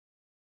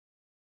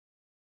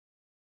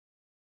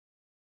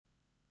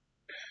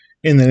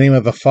In the name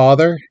of the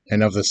Father,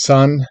 and of the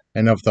Son,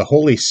 and of the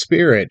Holy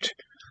Spirit.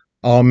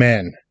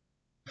 Amen.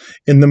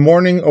 In the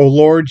morning, O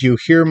Lord, you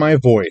hear my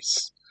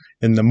voice.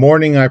 In the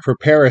morning I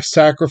prepare a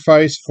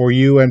sacrifice for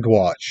you and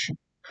watch.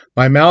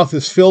 My mouth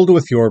is filled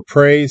with your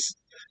praise,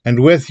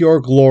 and with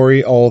your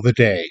glory all the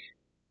day.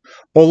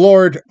 O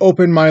Lord,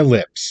 open my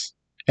lips,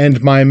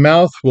 and my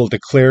mouth will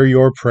declare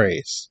your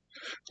praise.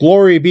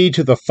 Glory be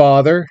to the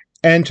Father,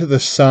 and to the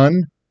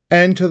Son,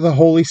 and to the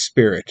Holy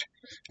Spirit,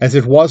 as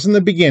it was in the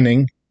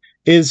beginning,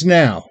 is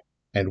now,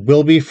 and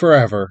will be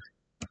forever.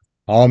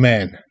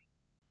 Amen.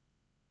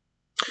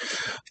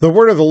 The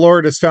word of the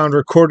Lord is found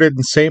recorded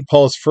in St.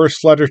 Paul's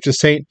first letter to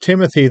St.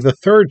 Timothy, the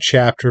 3rd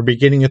chapter,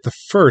 beginning at the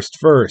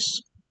 1st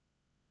verse.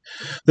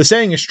 The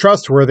saying is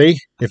trustworthy.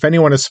 If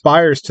anyone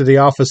aspires to the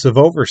office of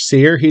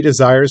overseer, he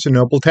desires a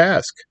noble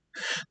task.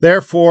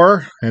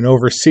 Therefore, an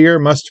overseer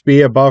must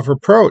be above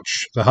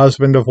reproach, the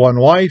husband of one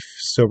wife,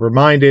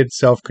 sober-minded,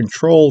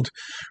 self-controlled,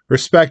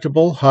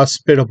 respectable,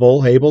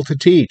 hospitable, able to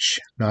teach,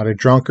 not a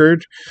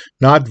drunkard,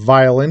 not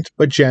violent,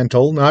 but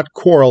gentle, not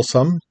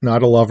quarrelsome,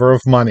 not a lover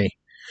of money.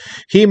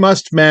 He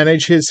must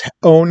manage his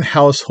own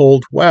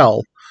household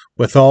well,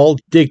 with all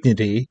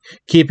dignity,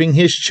 keeping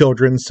his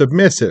children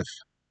submissive.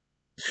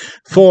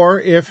 For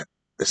if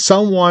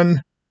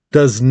someone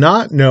does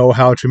not know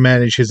how to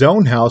manage his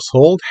own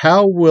household,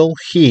 how will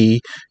he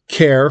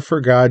care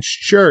for God's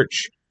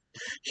church?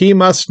 He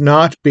must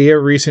not be a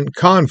recent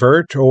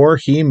convert, or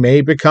he may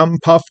become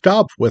puffed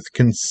up with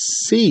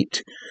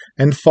conceit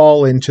and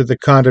fall into the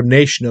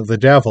condemnation of the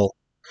devil.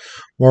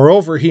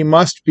 Moreover, he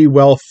must be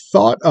well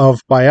thought of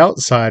by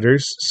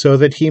outsiders, so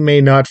that he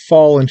may not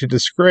fall into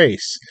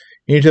disgrace,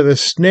 into the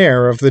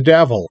snare of the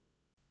devil.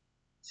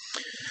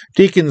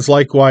 Deacons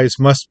likewise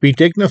must be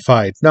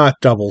dignified, not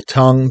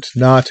double-tongued,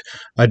 not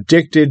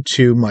addicted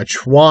to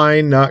much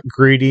wine, not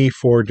greedy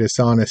for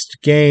dishonest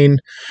gain.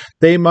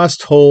 They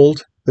must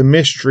hold the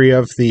mystery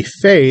of the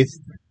faith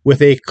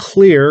with a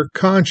clear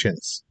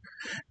conscience.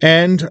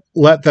 And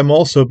let them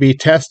also be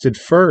tested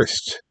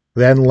first.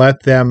 Then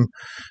let them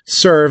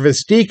serve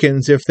as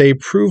deacons if they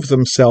prove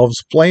themselves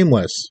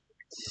blameless.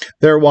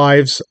 Their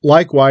wives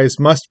likewise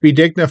must be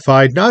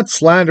dignified, not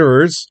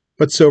slanderers,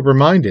 but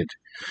sober-minded,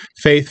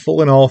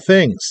 faithful in all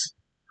things.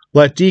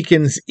 Let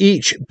deacons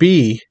each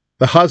be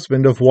the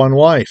husband of one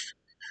wife,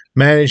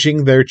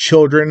 managing their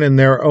children and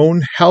their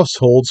own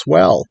households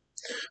well.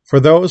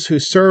 For those who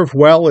serve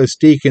well as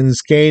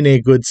deacons gain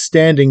a good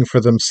standing for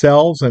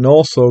themselves and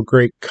also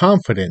great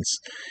confidence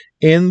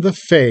in the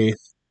faith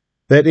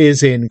that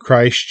is in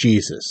Christ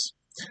Jesus.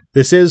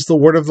 This is the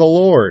word of the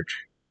Lord.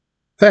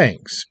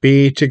 Thanks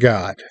be to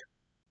God.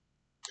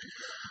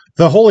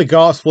 The Holy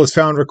Gospel is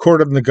found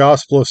recorded in the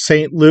Gospel of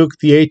St. Luke,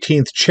 the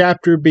 18th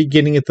chapter,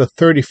 beginning at the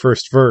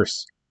 31st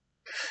verse.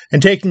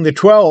 And taking the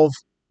 12,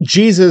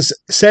 Jesus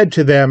said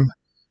to them,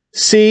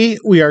 "See,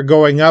 we are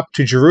going up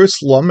to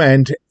Jerusalem,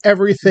 and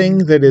everything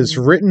that is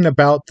written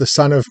about the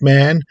Son of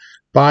Man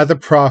by the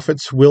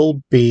prophets will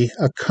be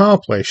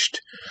accomplished.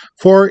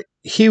 For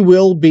he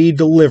will be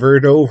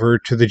delivered over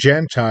to the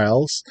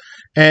Gentiles,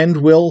 and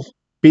will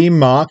be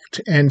mocked,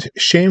 and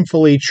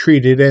shamefully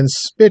treated, and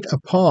spit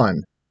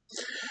upon.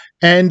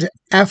 And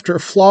after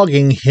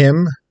flogging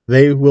him,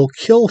 they will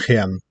kill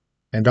him,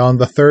 and on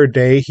the 3rd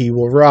day he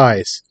will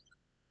rise."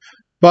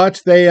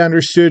 But they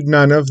understood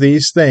none of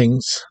these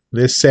things.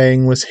 This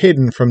saying was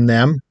hidden from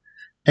them,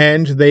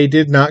 and they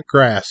did not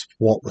grasp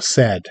what was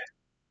said.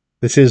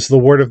 This is the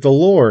word of the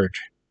Lord.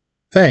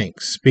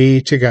 Thanks be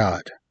to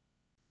God.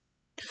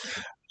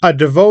 A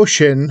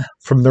devotion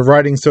from the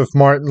writings of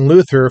Martin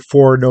Luther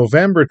for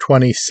November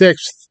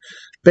 26th,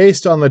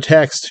 based on the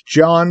text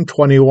John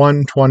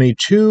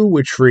 21:22,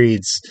 which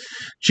reads,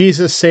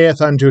 "Jesus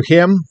saith unto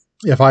him,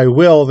 If I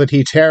will that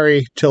he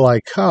tarry till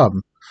I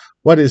come,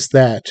 what is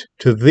that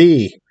to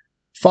thee?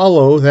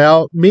 Follow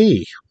thou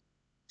me."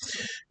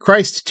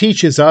 Christ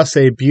teaches us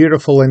a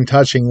beautiful and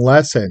touching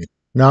lesson.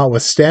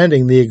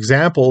 Notwithstanding the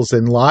examples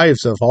and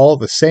lives of all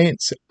the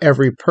saints,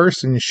 every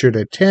person should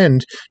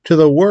attend to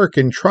the work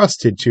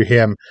entrusted to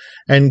him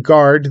and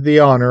guard the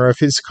honor of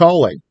his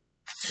calling.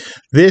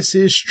 This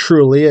is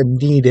truly a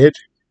needed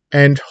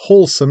and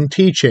wholesome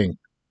teaching.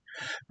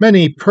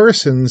 Many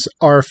persons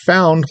are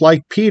found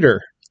like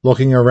Peter,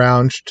 looking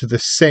around to the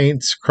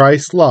saints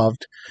Christ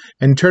loved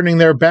and turning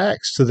their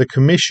backs to the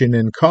commission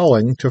and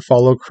calling to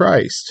follow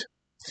Christ.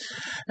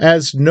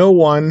 As no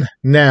one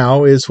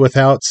now is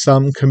without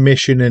some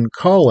commission and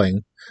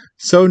calling,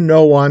 so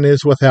no one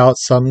is without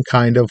some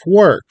kind of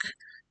work,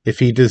 if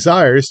he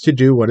desires to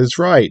do what is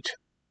right.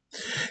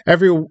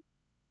 Every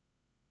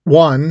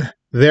one,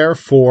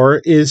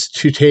 therefore, is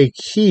to take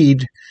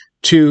heed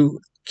to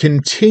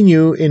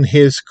continue in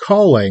his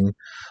calling,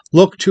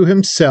 look to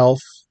himself,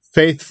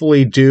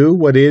 faithfully do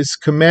what is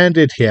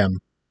commanded him,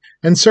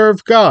 and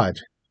serve God,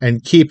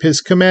 and keep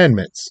his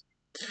commandments.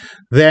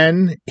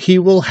 Then he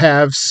will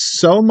have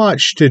so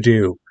much to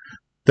do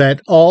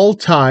that all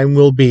time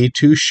will be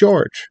too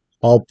short,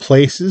 all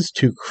places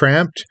too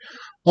cramped,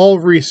 all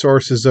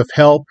resources of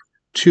help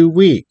too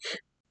weak.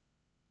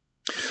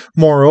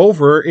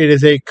 Moreover, it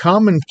is a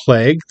common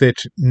plague that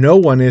no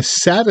one is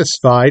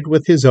satisfied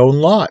with his own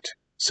lot,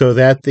 so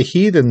that the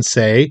heathen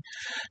say,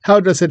 "How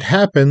does it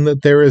happen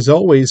that there is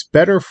always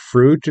better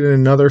fruit in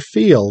another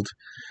field,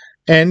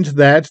 and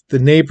that the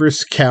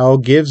neighbor's cow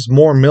gives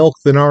more milk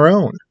than our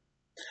own?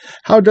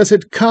 How does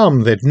it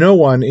come that no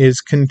one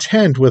is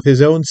content with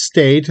his own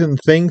state and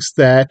thinks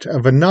that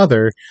of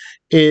another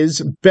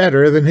is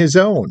better than his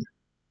own?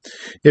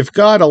 If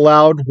God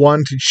allowed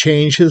one to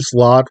change his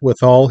lot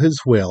with all his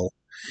will,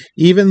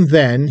 even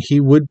then he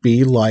would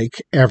be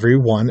like every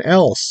one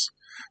else,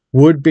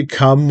 would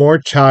become more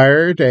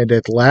tired, and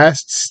at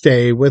last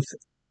stay with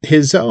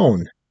his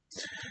own.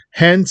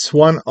 Hence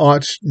one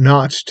ought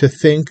not to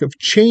think of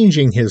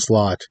changing his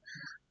lot,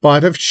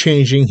 but of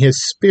changing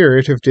his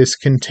spirit of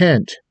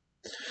discontent.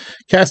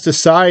 Cast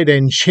aside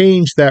and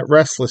change that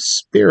restless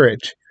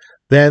spirit,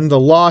 then the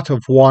lot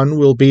of one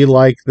will be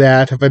like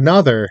that of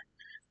another,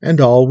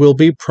 and all will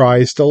be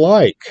prized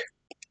alike.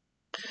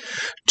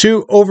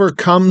 To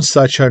overcome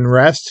such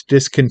unrest,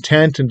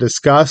 discontent, and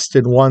disgust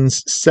in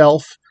one's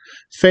self,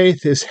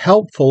 faith is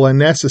helpful and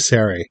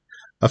necessary,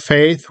 a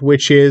faith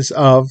which is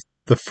of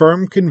the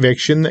firm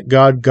conviction that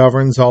God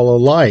governs all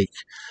alike,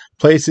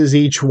 places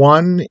each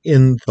one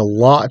in the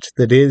lot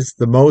that is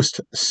the most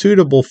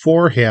suitable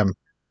for him.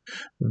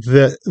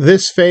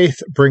 This faith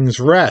brings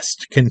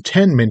rest,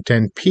 contentment,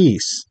 and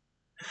peace.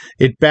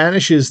 It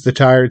banishes the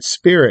tired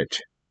spirit.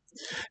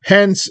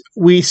 Hence,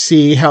 we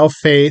see how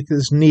faith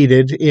is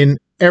needed in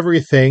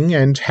everything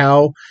and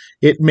how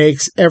it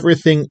makes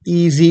everything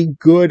easy,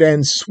 good,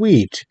 and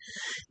sweet,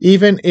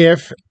 even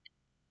if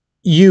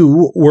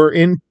you were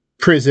in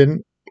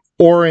prison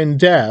or in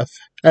death,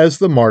 as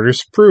the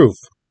martyrs prove.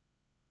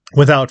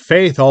 Without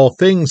faith, all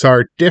things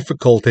are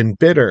difficult and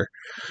bitter,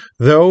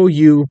 though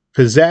you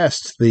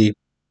possessed the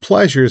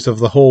pleasures of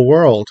the whole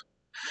world,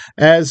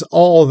 as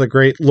all the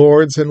great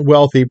lords and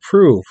wealthy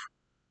prove,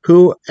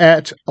 who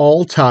at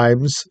all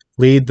times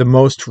lead the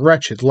most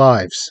wretched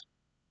lives.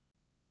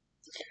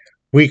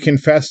 We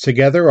confess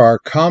together our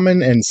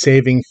common and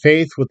saving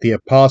faith with the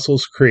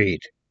Apostles'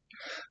 Creed.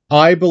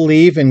 I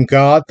believe in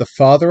God the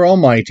Father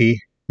Almighty,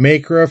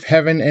 maker of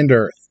heaven and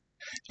earth,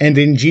 and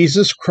in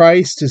Jesus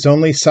Christ, his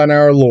only Son,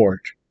 our Lord,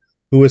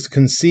 who was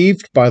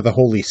conceived by the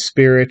Holy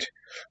Spirit,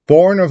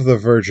 born of the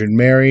Virgin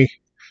Mary,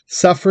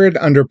 suffered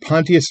under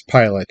Pontius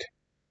Pilate,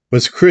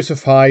 was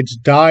crucified,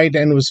 died,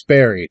 and was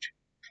buried.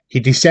 He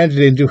descended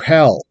into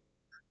hell.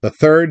 The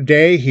third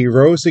day he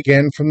rose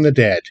again from the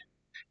dead.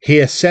 He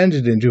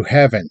ascended into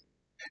heaven,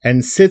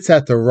 and sits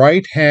at the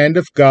right hand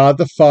of God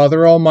the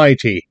Father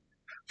Almighty.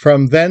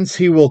 From thence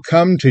he will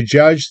come to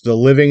judge the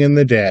living and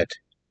the dead.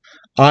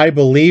 I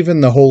believe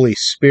in the Holy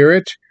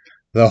Spirit,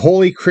 the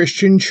holy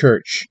Christian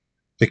Church,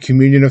 the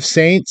communion of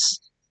saints,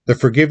 the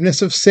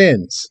forgiveness of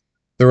sins,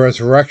 the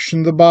resurrection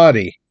of the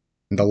body,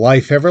 and the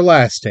life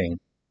everlasting.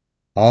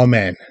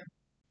 Amen.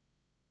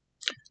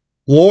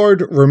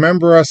 Lord,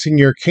 remember us in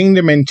your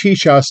kingdom and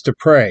teach us to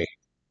pray.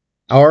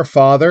 Our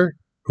Father,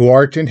 who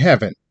art in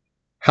heaven,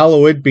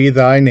 hallowed be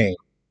thy name.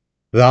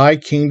 Thy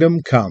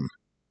kingdom come.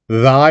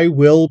 Thy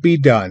will be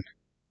done,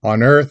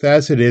 on earth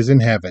as it is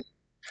in heaven.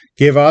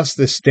 Give us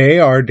this day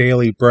our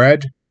daily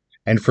bread,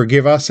 and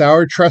forgive us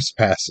our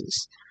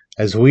trespasses,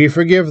 as we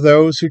forgive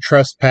those who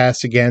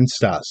trespass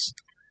against us.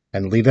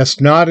 And lead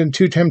us not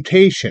into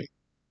temptation,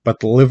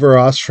 but deliver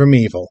us from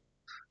evil.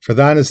 For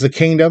thine is the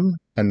kingdom,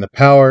 and the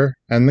power,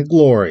 and the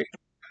glory,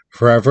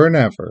 forever and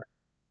ever.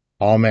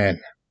 Amen.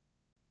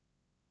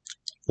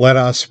 Let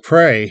us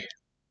pray.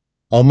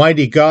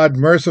 Almighty God,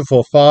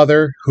 merciful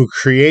Father, who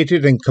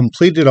created and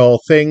completed all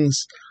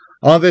things,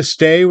 on this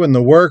day when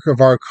the work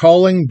of our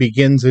calling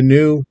begins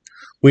anew,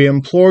 we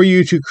implore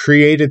you to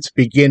create its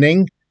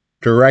beginning,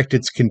 direct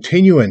its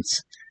continuance,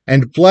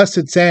 and bless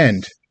its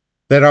end,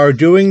 that our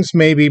doings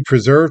may be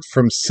preserved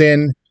from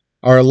sin,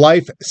 our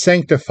life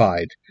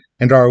sanctified,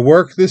 and our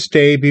work this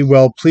day be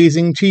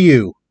well-pleasing to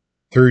you,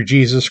 through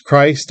Jesus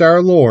Christ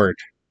our Lord.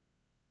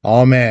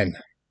 Amen.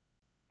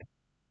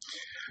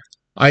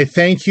 I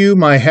thank you,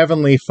 my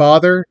heavenly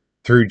Father,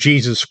 through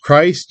Jesus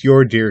Christ,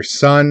 your dear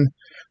Son,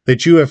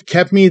 that you have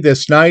kept me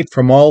this night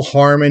from all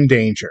harm and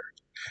danger.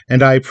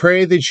 And I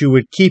pray that you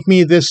would keep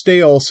me this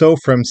day also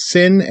from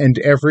sin and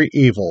every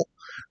evil,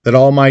 that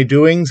all my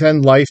doings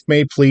and life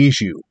may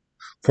please you.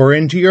 For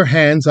into your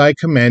hands I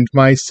commend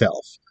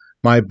myself,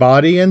 my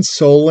body and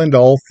soul and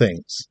all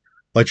things.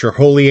 Let your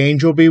holy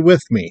angel be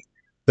with me,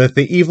 that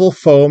the evil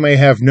foe may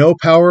have no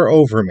power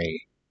over me.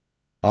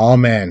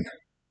 Amen.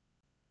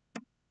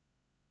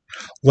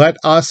 Let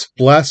us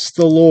bless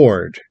the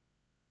Lord.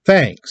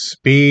 Thanks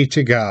be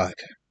to God.